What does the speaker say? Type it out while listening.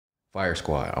Fire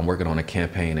Squad, I'm working on a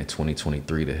campaign in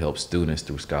 2023 to help students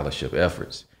through scholarship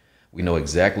efforts. We know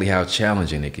exactly how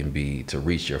challenging it can be to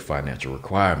reach your financial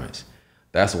requirements.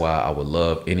 That's why I would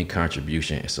love any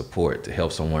contribution and support to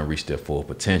help someone reach their full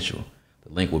potential.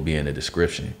 The link will be in the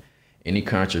description. Any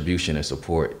contribution and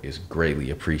support is greatly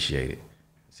appreciated.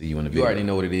 See you in the video. You already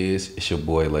know what it is. It's your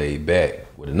boy Laid Back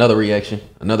with another reaction,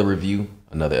 another review,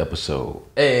 another episode.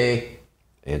 Hey,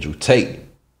 Andrew Tate,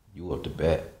 you up to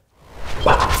bat.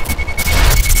 Wow.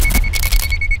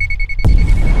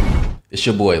 It's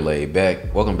your boy Laid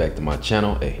Back. Welcome back to my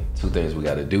channel. Hey, two things we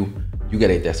gotta do. You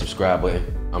gotta hit that subscribe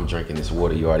button. I'm drinking this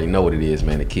water. You already know what it is,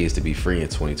 man. The kids to be free in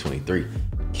 2023.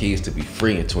 Kids to be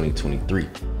free in 2023.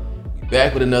 We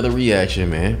back with another reaction,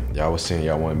 man. Y'all was saying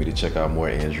y'all wanted me to check out more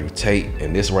Andrew Tate.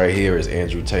 And this right here is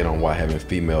Andrew Tate on why having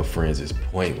female friends is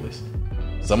pointless.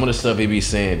 Some of the stuff he be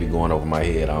saying be going over my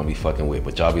head. I don't be fucking with.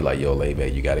 But y'all be like, yo, Laid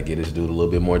Back, you gotta get this dude a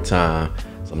little bit more time.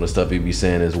 Some of the stuff he be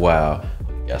saying is wild.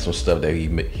 Got some stuff that he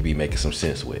be making some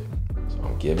sense with. So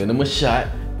I'm giving him a shot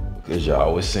because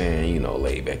y'all was saying, you know,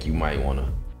 Laid Back, you might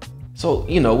wanna. So,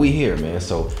 you know, we here, man.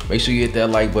 So make sure you hit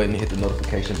that like button, hit the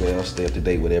notification bell, stay up to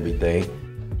date with everything.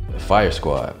 The Fire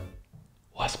Squad,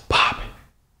 what's popping?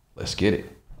 Let's get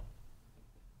it.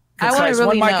 I want to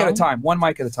really one mic at a time. One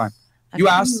mic at a time. You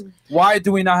asked, why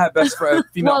do we not have best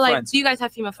female well, like, friends? do you guys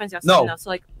have female friends? No. So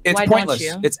like, it's why pointless.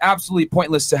 Don't you? It's absolutely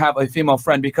pointless to have a female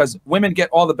friend because women get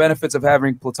all the benefits of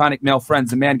having platonic male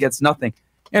friends. The man gets nothing.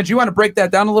 And do you want to break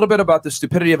that down a little bit about the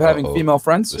stupidity of having female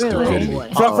friends? Really?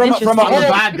 From a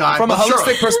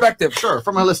holistic perspective. Sure,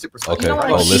 from a holistic perspective. Okay, you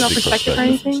don't like female perspective or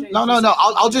anything? No.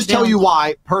 I'll just tell you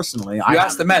why personally. You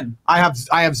ask the men. I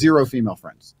have zero female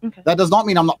friends. Okay. That does not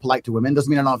mean I'm not polite to women. Doesn't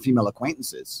mean I don't have female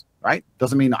acquaintances. Right?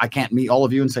 Doesn't mean I can't meet all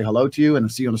of you and say hello to you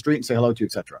and see you on the street and say hello to you,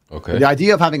 etc. Okay. The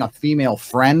idea of having a female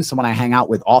friend, someone I hang out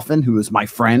with often, who is my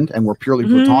friend and we're purely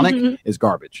platonic, is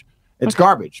garbage. It's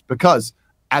garbage because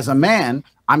as a man,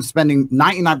 I'm spending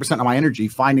 99% of my energy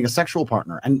finding a sexual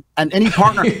partner, and any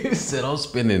partner. He said I'm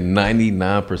spending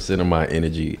 99% of my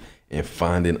energy in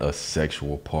finding a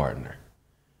sexual partner.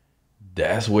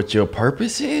 That's what your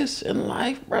purpose is in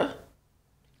life, bro.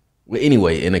 Well,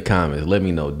 anyway, in the comments, let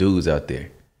me know, dudes out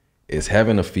there, is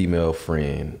having a female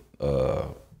friend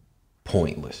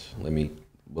pointless?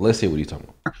 Let's hear what he's talking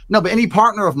about. No, but any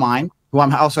partner of mine who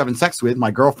I'm also having sex with,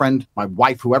 my girlfriend, my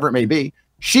wife, whoever it may be,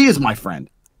 she is my friend.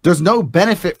 There's no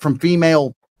benefit from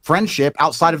female friendship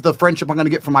outside of the friendship I'm going to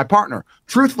get from my partner.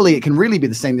 Truthfully, it can really be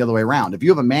the same the other way around. If you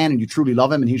have a man and you truly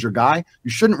love him and he's your guy,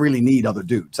 you shouldn't really need other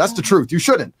dudes. That's the truth. You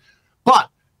shouldn't. But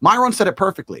Myron said it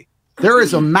perfectly. There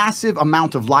is a massive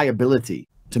amount of liability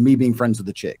to me being friends with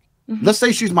a chick. Let's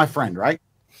say she's my friend, right?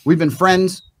 We've been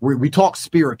friends. We talk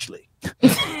spiritually.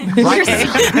 Right?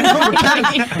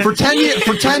 for 10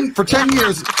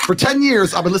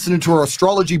 years, I've been listening to her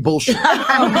astrology bullshit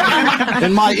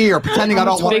in my ear, pretending I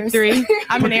don't want. Big three.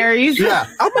 I'm an Aries. Yeah,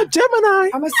 I'm a Gemini.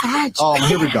 I'm a Sag. Oh,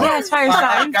 here we go. Yeah, it's fire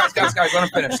sign. Guys, let him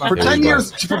finish. For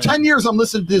 10 years, I'm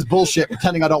listening to this bullshit,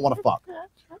 pretending I don't want to fuck.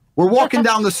 We're walking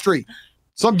down the street.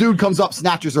 Some dude comes up,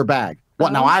 snatches her bag.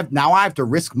 What, now I have to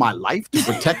risk my life to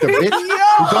protect a bitch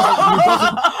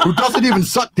who doesn't even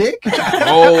suck dick?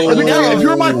 Oh. If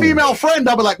you're my female friend,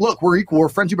 I'll be like, look, we're equal, we're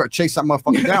friends. You better chase that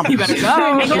motherfucker down. You better go.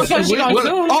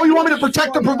 Oh, you want me to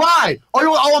protect and provide?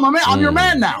 I'm your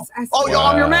man now.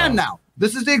 I'm your man now.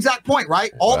 This is the exact point,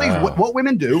 right? All these what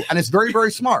women do, and it's very,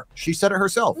 very smart. She said it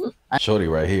herself. Shorty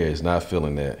right here is not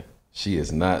feeling that. She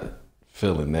is not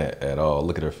feeling that at all.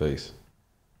 Look at her face.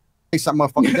 That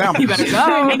motherfucker down. You better go.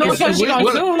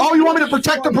 Oh, you want me to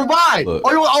protect and provide?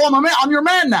 I'm your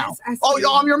man now.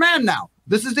 I'm your man now.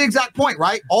 This is the exact point,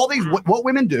 right? All these what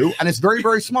women do, and it's very,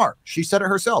 very smart. She said it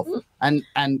herself, and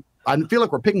I feel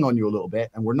like we're picking on you a little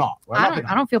bit, and we're not.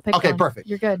 I don't feel picked on. Okay, perfect.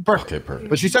 You're good. Perfect. Okay, perfect.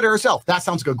 But she said it herself. That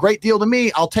sounds like a great deal to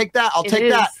me. I'll take that. I'll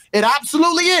take that. It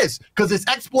absolutely is, because it's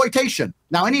exploitation.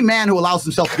 Now, any man who allows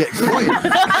himself to get exploited,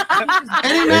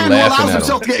 any man who allows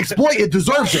himself to get exploited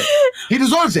deserves it. He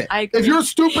deserves it. If you're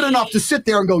stupid enough to sit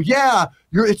there and go, yeah,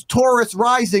 it's Taurus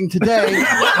rising today.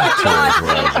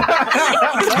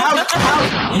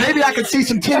 Maybe I could see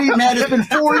some titty, man. It's been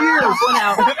 4 years.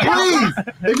 Please,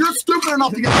 if you're stupid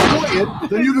enough to get exploited,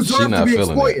 then you deserve to be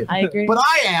exploited. I agree. But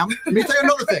I am. Let me tell you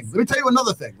another thing. Let me tell you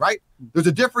another thing, right? There's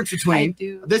a difference between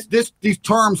these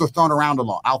terms are thrown around a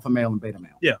lot, alpha male and beta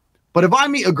male. Yeah. But if I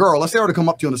meet a girl, let's say I were to come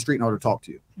up to you on the street and I were to talk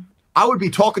to you, I would be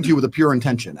talking to you with a pure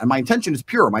intention. And my intention is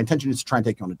pure. My intention is to try and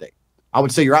take you on a date. I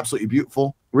would say, you're absolutely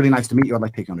beautiful. Really nice to meet you. I'd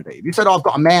like to take you on a date. If you said, oh, I've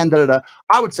got a man,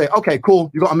 I would say, okay,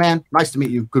 cool. You got a man. Nice to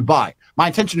meet you. Goodbye. My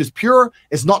intention is pure.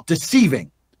 It's not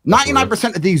deceiving.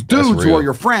 99% of these dudes who are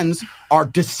your friends are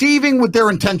deceiving with their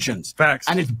intentions. Facts.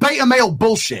 And it's beta male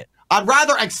bullshit. I'd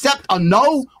rather accept a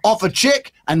no off a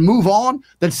chick and move on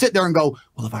than sit there and go,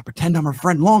 well, if I pretend I'm her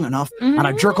friend long enough and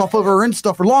I jerk off over her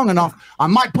Insta for long enough, I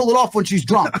might pull it off when she's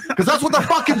drunk. Because that's what they're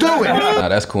fucking doing. Nah,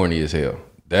 that's corny as hell.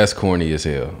 That's corny as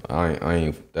hell. I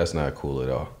ain't. That's not cool at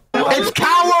all. It's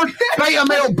coward beta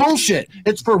male bullshit.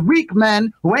 It's for weak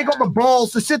men who ain't got the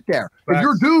balls to sit there. If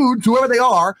you're dudes, whoever they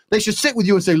are, they should sit with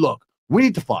you and say, look, we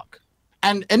need to fuck.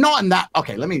 And not in that.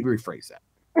 Okay, let me rephrase that.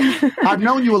 I've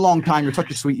known you a long time. You're such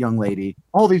a sweet young lady.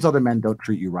 All these other men don't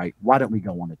treat you right. Why don't we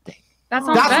go on a date? That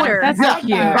sounds better. That's That's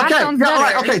cute. That sounds better. All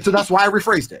right, okay, so that's why I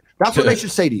rephrased it. That's what they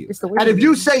should say to you. And if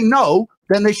you say no,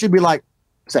 then they should be like,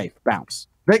 safe, bounce.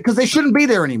 Because they shouldn't be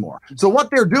there anymore. So what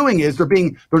they're doing is they're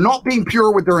not being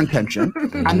pure with their intention,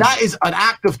 and that is an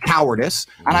act of cowardice.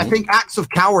 And I think acts of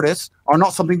cowardice are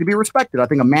not something to be respected. I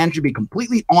think a man should be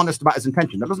completely honest about his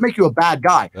intention. That doesn't make you a bad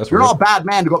guy. You're not a bad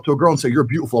man to go up to a girl and say, you're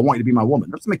beautiful, I want you to be my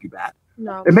woman. That doesn't make you bad.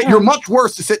 No. You're much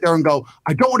worse to sit there and go,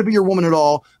 I don't want to be your woman at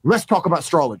all. Let's talk about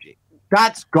astrology.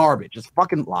 That's garbage. It's a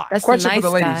fucking lie. That's Question a nice for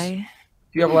the ladies. guy.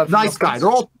 Do you have a lot of nice guys?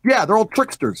 They're all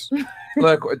tricksters.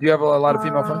 Look, do you have a lot of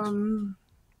female friends?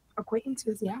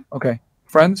 Acquaintances, yeah. Okay.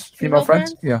 Friends? Female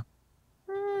friends? Yeah.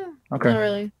 Okay. Not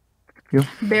really. You?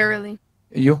 Barely.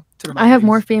 You? I have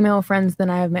more female friends than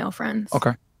I have male friends.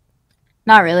 Okay.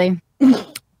 Not really.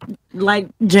 Like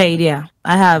Jade, yeah.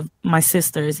 I have my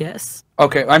sisters, yes.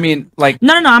 Okay. I mean, like.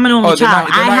 No, I'm an only they're child.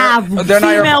 not- they're I not have your- they're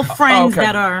not your- female friends okay.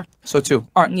 that are. So two.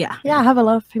 All right. Yeah. Yeah, I have a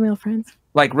lot of female friends.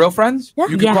 Like real friends? Yeah.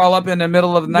 You can call up in the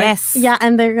middle of the night? Yes. Yeah,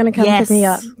 and they're gonna come pick me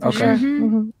up. Okay.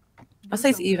 Mm-hmm. I'll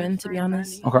say it's even, to be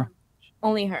honest. Okay.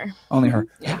 Only her. Only her.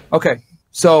 Yeah. Okay.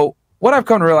 So what I've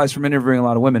come to realize from interviewing a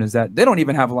lot of women is that they don't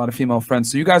even have a lot of female friends.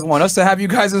 So you guys want us to have you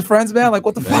guys as friends, man? Like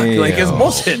what the fuck? Like it's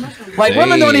bullshit. Like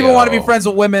women don't even want to be friends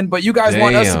with women, but you guys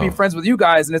want us to be friends with you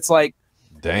guys, and it's like,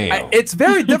 damn, it's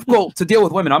very difficult to deal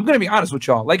with women. I'm gonna be honest with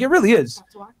y'all. Like it really is.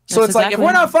 So it's like if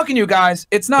we're not fucking you guys,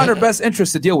 it's not in our best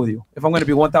interest to deal with you. If I'm gonna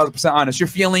be 1000% honest, your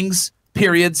feelings,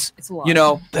 periods, you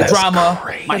know, the drama,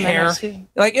 my hair,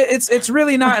 like it's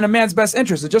really not in a man's best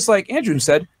interest. It's just like Andrew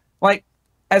said, like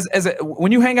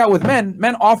when you hang out with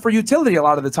men offer utility a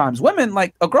lot of the times. Women,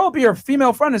 like a girl will be your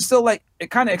female friend and still like it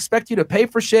kind of expect you to pay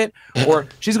for shit, or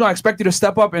she's gonna expect you to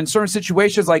step up in certain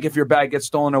situations, like if your bag gets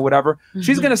stolen or whatever.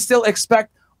 She's gonna still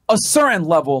expect a certain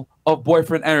level of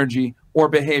boyfriend energy or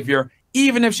behavior,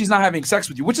 even if she's not having sex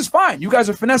with you, which is fine. You guys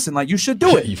are finessing, like you should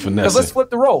do it. Because let's flip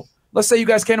the role. Let's say you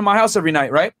guys came to my house every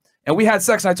night, right? And we had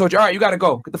sex and I told you, all right, you gotta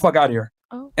go. Get the fuck out of here.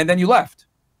 And then you left.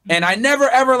 And I never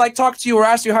ever like talked to you or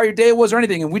asked you how your day was or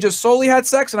anything. And we just solely had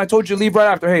sex and I told you to leave right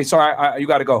after. Hey, sorry, you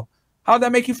gotta go. How'd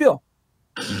that make you feel?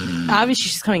 Obviously,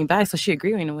 she's coming back, so she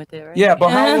agreeing with it, right? Yeah, but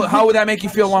how would that make you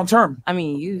feel long term? I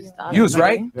mean, used,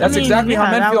 right? That's exactly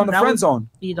how men feel in the friend zone.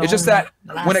 It's just that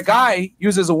when a guy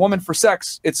uses a woman for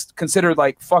sex, it's considered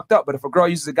like fucked up. But if a girl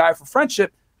uses a guy for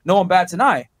friendship, no one bats an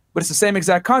eye. But it's the same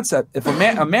exact concept. If a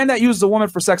man that uses a woman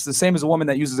for sex is the same as a woman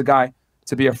that uses a guy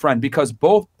to be a friend, because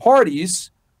both parties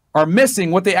are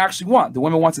missing what they actually want. The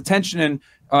woman wants attention and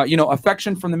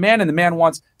affection from the man, and the man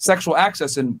wants sexual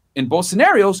access. And in both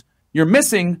scenarios, you're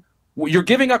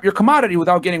giving up your commodity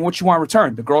without getting what you want in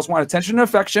return. The girls want attention and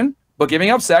affection, but giving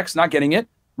up sex, not getting it,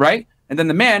 right? And then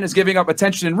the man is giving up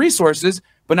attention and resources,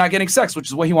 but not getting sex, which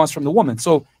is what he wants from the woman.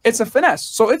 So it's a finesse.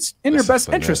 So it's in your best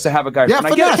interest to have a guy. Yeah,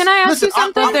 Can I ask you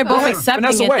something? If they're both accepting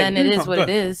it, then it is what it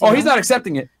is. Oh, he's not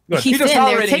accepting it. He's just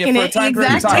tolerating it for a time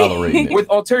period of time with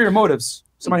ulterior motives.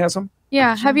 Somebody has some?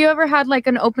 Yeah. Have you ever had like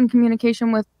an open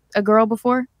communication with a girl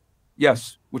before?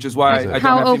 Yes, which is why I don't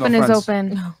How have open female is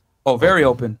friends. open? Oh, very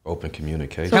open. Open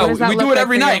communication. So what does that we look do it like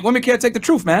every for night. you? Women can't take the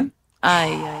truth, man.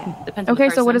 Depends on Okay,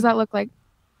 the so what does person. that look like?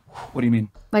 What do you mean?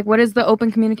 Like, what does the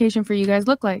open communication for you guys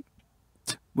look like?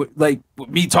 Like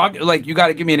me talking, like you got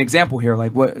to give me an example here.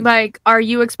 Like what? Like, are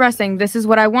you expressing, this is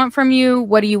what I want from you?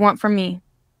 What do you want from me?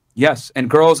 Yes, and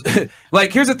girls,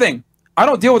 like here's the thing. I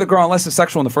don't deal with a girl unless it's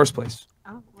sexual in the first place.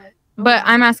 But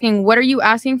I'm asking, what are you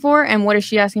asking for, and what is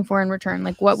she asking for in return?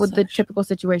 Like, what would the typical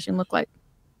situation look like?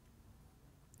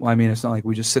 Well, I mean, it's not like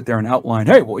we just sit there and outline,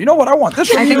 hey, well, you know what? I want this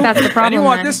from I you. think that's the problem. And you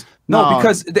want then. this? No,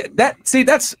 because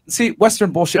that's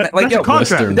Western bullshit. Like, yo,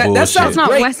 Western that bullshit. sounds It's not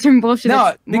great. Western bullshit. No,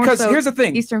 it's more because so here's the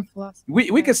thing. Eastern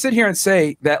philosophy. We could sit here and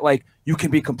say that, like, you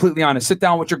can be completely honest. Sit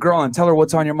down with your girl and tell her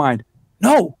what's on your mind.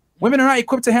 No. Women are not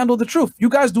equipped to handle the truth. You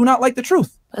guys do not like the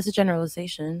truth. That's a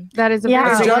generalization. That is a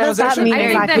Yeah, very what does that mean? I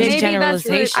think that Big maybe that's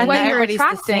generalization. what Not you're everybody's the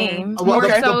attracting. same. Well,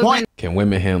 Okay. the point. Can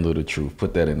women handle the truth?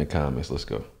 Put that in the comments. Let's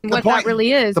go. What point- that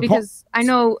really is, the po- because I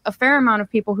know a fair amount of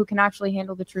people who can actually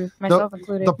handle the truth, myself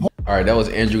included. The point. All right, that was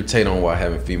Andrew Tate on why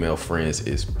having female friends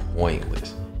is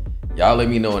pointless. Y'all let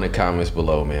me know in the comments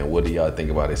below, man. What do y'all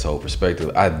think about this whole perspective?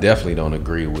 I definitely don't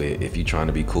agree with if you're trying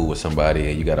to be cool with somebody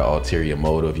and you got an ulterior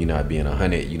motive, you're not being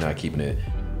 100, you're not keeping it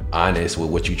honest with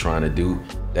what you're trying to do.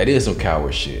 That is some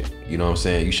coward shit. You know what I'm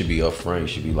saying? You should be upfront. You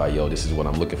should be like, yo, this is what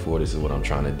I'm looking for. This is what I'm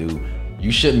trying to do.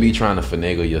 You shouldn't be trying to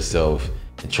finagle yourself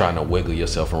and trying to wiggle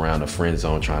yourself around the friend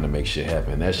zone trying to make shit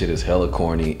happen. That shit is hella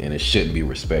corny and it shouldn't be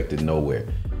respected nowhere.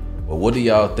 But what do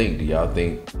y'all think? Do y'all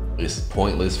think it's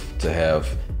pointless to have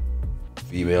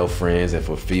female friends and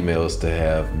for females to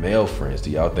have male friends? Do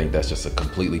y'all think that's just a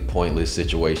completely pointless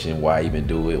situation? Why even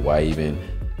do it? Why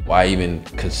even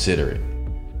consider it?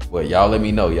 Well, y'all let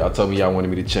me know. Y'all told me y'all wanted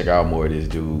me to check out more of this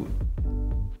dude.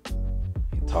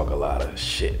 He talk a lot of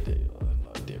shit, dude. A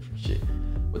lot of different shit.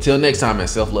 But till next time, man,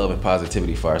 self-love and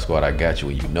positivity, Fire Squad, I got you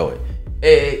and you know it.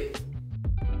 Hey.